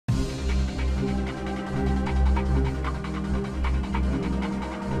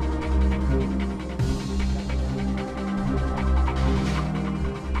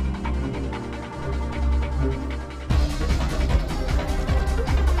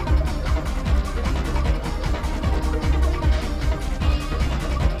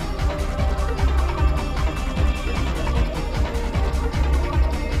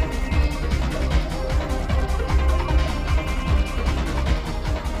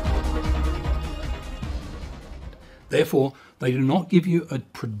Therefore, they do not give you a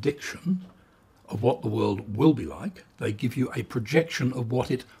prediction of what the world will be like. They give you a projection of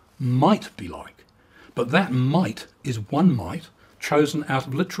what it might be like. But that might is one might chosen out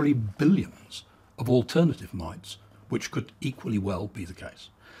of literally billions of alternative mights, which could equally well be the case.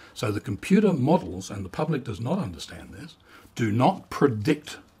 So the computer models, and the public does not understand this, do not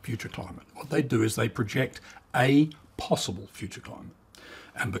predict future climate. What they do is they project a possible future climate.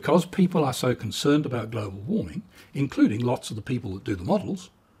 And because people are so concerned about global warming, including lots of the people that do the models,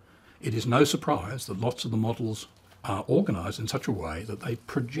 it is no surprise that lots of the models are organised in such a way that they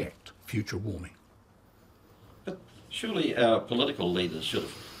project future warming. But surely our political leaders should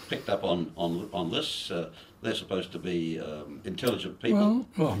have picked up on this. They're supposed to be intelligent people.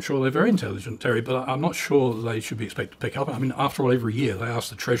 Well, I'm sure they're very intelligent, Terry, but I'm not sure they should be expected to pick up. I mean, after all, every year they ask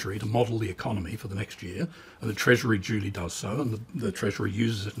the Treasury to model the economy for the next year, and the Treasury duly does so, and the Treasury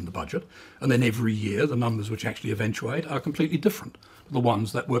uses it in the budget. And then every year the numbers which actually eventuate are completely different to the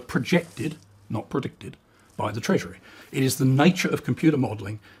ones that were projected, not predicted, by the Treasury. It is the nature of computer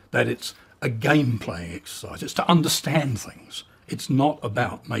modelling that it's a game-playing exercise. It's to understand things. It's not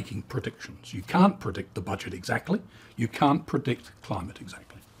about making predictions. You can't predict the budget exactly. You can't predict climate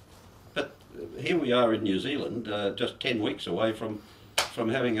exactly. But here we are in New Zealand, just 10 weeks away from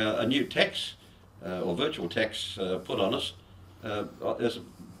having a new tax or virtual tax put on us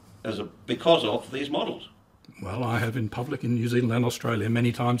because of these models. Well, I have in public in New Zealand and Australia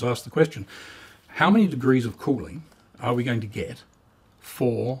many times asked the question, how many degrees of cooling are we going to get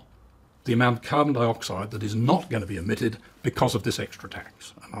for the amount of carbon dioxide that is not going to be emitted because of this extra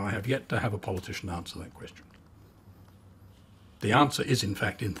tax? And I have yet to have a politician answer that question. The answer is, in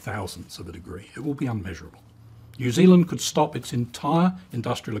fact, in thousandths of a degree. It will be unmeasurable. New Zealand could stop its entire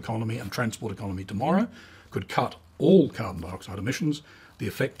industrial economy and transport economy tomorrow, could cut all carbon dioxide emissions. The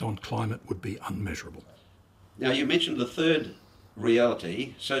effect on climate would be unmeasurable. Now, you mentioned the third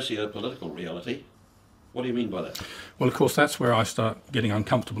reality, socio-political reality. What do you mean by that? Well, of course, that's where I start getting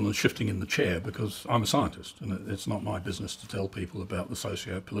uncomfortable and shifting in the chair, because I'm a scientist and it's not my business to tell people about the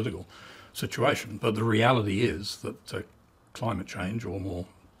socio-political situation. But the reality is that climate change, or more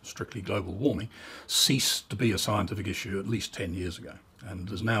strictly global warming, ceased to be a scientific issue at least 10 years ago and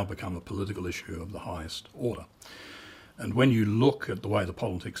has now become a political issue of the highest order. And when you look at the way the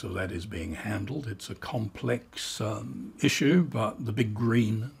politics of that is being handled, it's a complex issue, but the big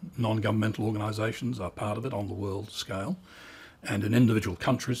green non-governmental organisations are part of it on the world scale. And in individual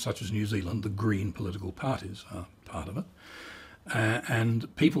countries such as New Zealand, the green political parties are part of it.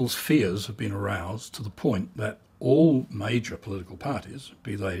 And people's fears have been aroused to the point that all major political parties,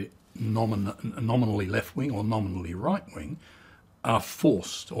 be they nominally left-wing or nominally right-wing, are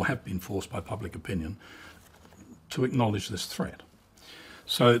forced, or have been forced by public opinion, to acknowledge this threat.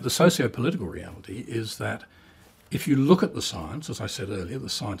 So the socio-political reality is that if you look at the science, as I said earlier, the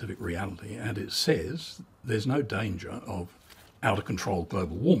scientific reality, and it says there's no danger of out-of-control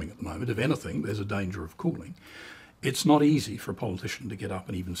global warming at the moment. If anything, there's a danger of cooling. It's not easy for a politician to get up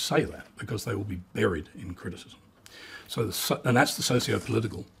and even say that, because they will be buried in criticism. And that's the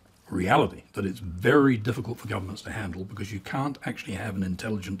socio-political reality, that it's very difficult for governments to handle, because you can't actually have an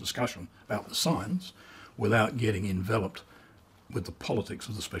intelligent discussion about the science without getting enveloped with the politics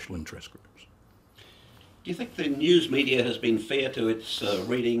of the special interest groups. Do you think the news media has been fair to its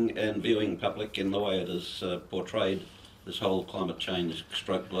reading and viewing public in the way it has portrayed this whole climate change /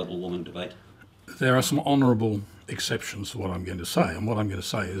 global warming debate? There are some honourable exceptions to what I'm going to say, and what I'm going to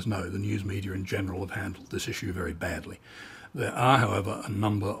say is no, the news media in general have handled this issue very badly. There are, however, a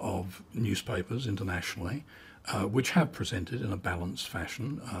number of newspapers internationally which have presented in a balanced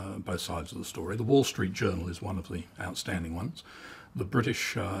fashion both sides of the story. The Wall Street Journal is one of the outstanding ones. The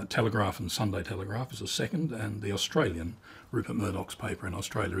British Telegraph and Sunday Telegraph is a second, and the Australian, Rupert Murdoch's paper in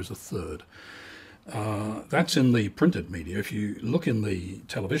Australia, is a third. That's in the printed media. If you look in the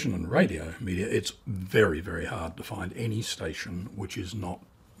television and radio media, it's very, very hard to find any station which is not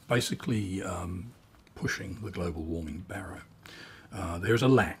basically pushing the global warming barrow. There's a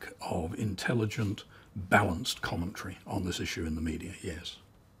lack of intelligent, balanced commentary on this issue in the media, yes.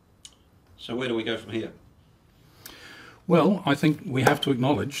 So where do we go from here? Well, I think we have to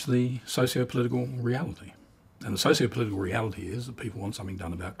acknowledge the socio-political reality. And the socio-political reality is that people want something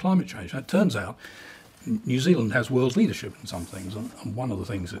done about climate change. And it turns out New Zealand has world leadership in some things, and one of the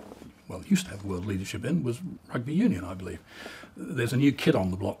things it used to have world leadership in was rugby union, I believe. There's a new kid on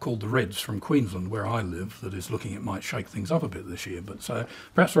the block called the Reds from Queensland, where I live, that is looking at might shake things up a bit this year. But so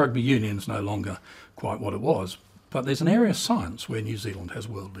perhaps rugby union's no longer quite what it was. But there's an area of science where New Zealand has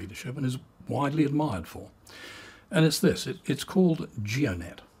world leadership and is widely admired for. And it's this, it's called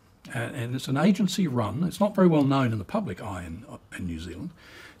GeoNet. And it's an agency run, it's not very well known in the public eye in New Zealand.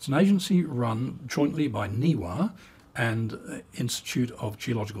 It's an agency run jointly by NIWA and Institute of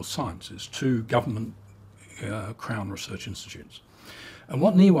Geological Sciences, two government Crown research institutes. And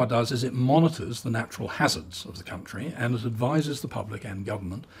what NIWA does is it monitors the natural hazards of the country, and it advises the public and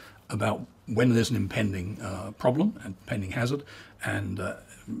government about when there's an impending problem, an impending hazard, and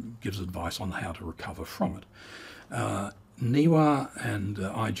gives advice on how to recover from it. NIWA and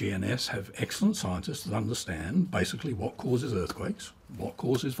IGNS have excellent scientists that understand basically what causes earthquakes, what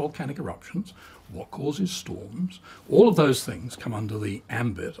causes volcanic eruptions, what causes storms. All of those things come under the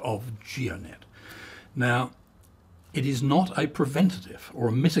ambit of GeoNet. Now, it is not a preventative or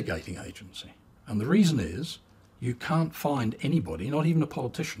a mitigating agency. And the reason is you can't find anybody, not even a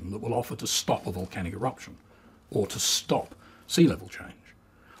politician, that will offer to stop a volcanic eruption or to stop sea level change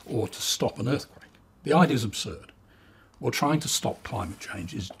or to stop an earthquake. The idea is absurd. Well, trying to stop climate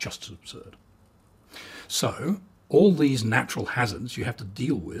change is just as absurd. So all these natural hazards you have to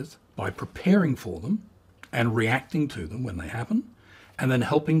deal with by preparing for them and reacting to them when they happen, and then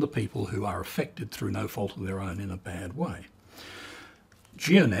helping the people who are affected through no fault of their own in a bad way.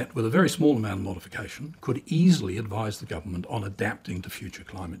 GeoNet, with a very small amount of modification, could easily advise the government on adapting to future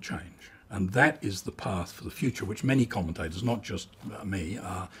climate change. And that is the path for the future, which many commentators, not just me,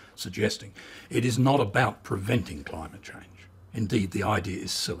 are suggesting. It is not about preventing climate change. Indeed, the idea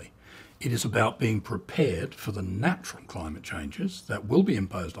is silly. It is about being prepared for the natural climate changes that will be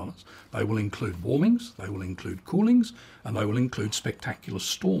imposed on us. They will include warmings, they will include coolings, and they will include spectacular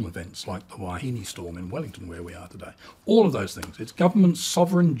storm events like the Wahine storm in Wellington, where we are today. All of those things. It's government's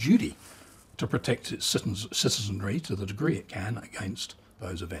sovereign duty to protect its citizenry to the degree it can against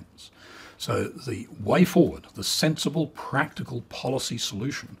those events. So the way forward, the sensible, practical policy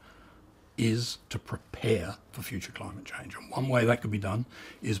solution is to prepare for future climate change. And one way that could be done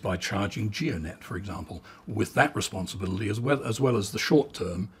is by charging GeoNet, for example, with that responsibility as well as the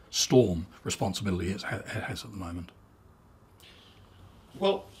short-term storm responsibility it has at the moment.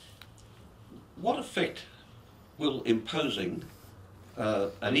 Well, what effect will imposing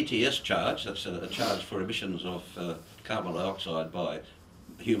an ETS charge, that's a charge for emissions of carbon dioxide by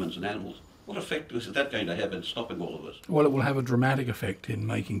humans and animals, what effect is that going to have in stopping all of this? Well, it will have a dramatic effect in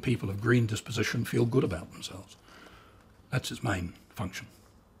making people of green disposition feel good about themselves. That's its main function.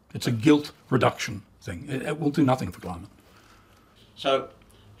 It's a guilt reduction thing. It will do nothing for climate. So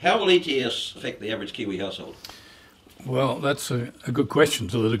how will ETS affect the average Kiwi household? Well, that's a good question,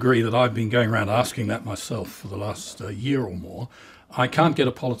 to the degree that I've been going around asking that myself for the last year or more. I can't get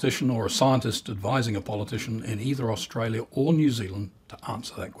a politician or a scientist advising a politician in either Australia or New Zealand to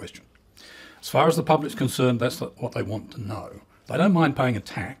answer that question. As far as the public's concerned, that's what they want to know. They don't mind paying a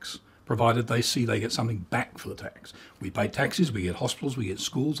tax, provided they see they get something back for the tax. We pay taxes, we get hospitals, we get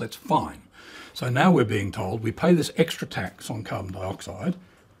schools, that's fine. So now we're being told we pay this extra tax on carbon dioxide,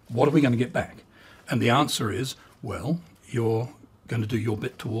 what are we going to get back? And the answer is, well, you're going to do your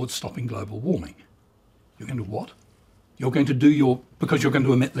bit towards stopping global warming. You're going to do what? You're going to do because you're going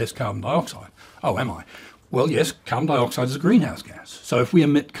to emit less carbon dioxide. Oh, am I? Well, yes, carbon dioxide is a greenhouse gas. So if we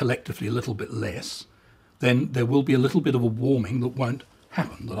emit collectively a little bit less, then there will be a little bit of a warming that won't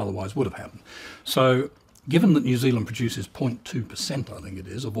happen, that otherwise would have happened. So given that New Zealand produces 0.2%, I think it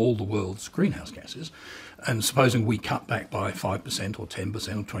is, of all the world's greenhouse gases, and supposing we cut back by 5% or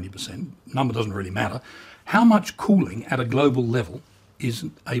 10% or 20%, number doesn't really matter, how much cooling at a global level is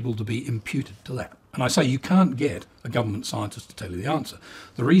able to be imputed to that? And I say you can't get a government scientist to tell you the answer.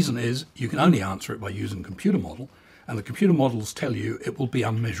 The reason is you can only answer it by using a computer model, and the computer models tell you it will be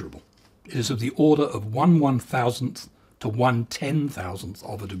unmeasurable. It is of the order of 1/1000th to 1/10,000th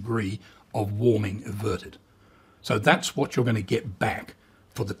of a degree of warming averted. So that's what you're going to get back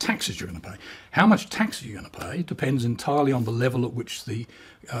for the taxes you're going to pay. How much tax you're going to pay depends entirely on the level at which the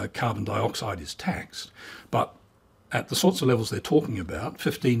carbon dioxide is taxed. But at the sorts of levels they're talking about,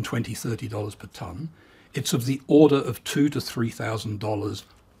 $15, $20, $30 per tonne, it's of the order of $2,000 to $3,000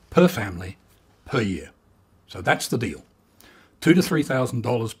 per family per year. So that's the deal. $2,000 to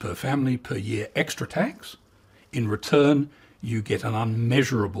 $3,000 per family per year extra tax. In return, you get an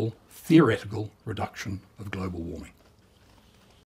unmeasurable theoretical reduction of global warming.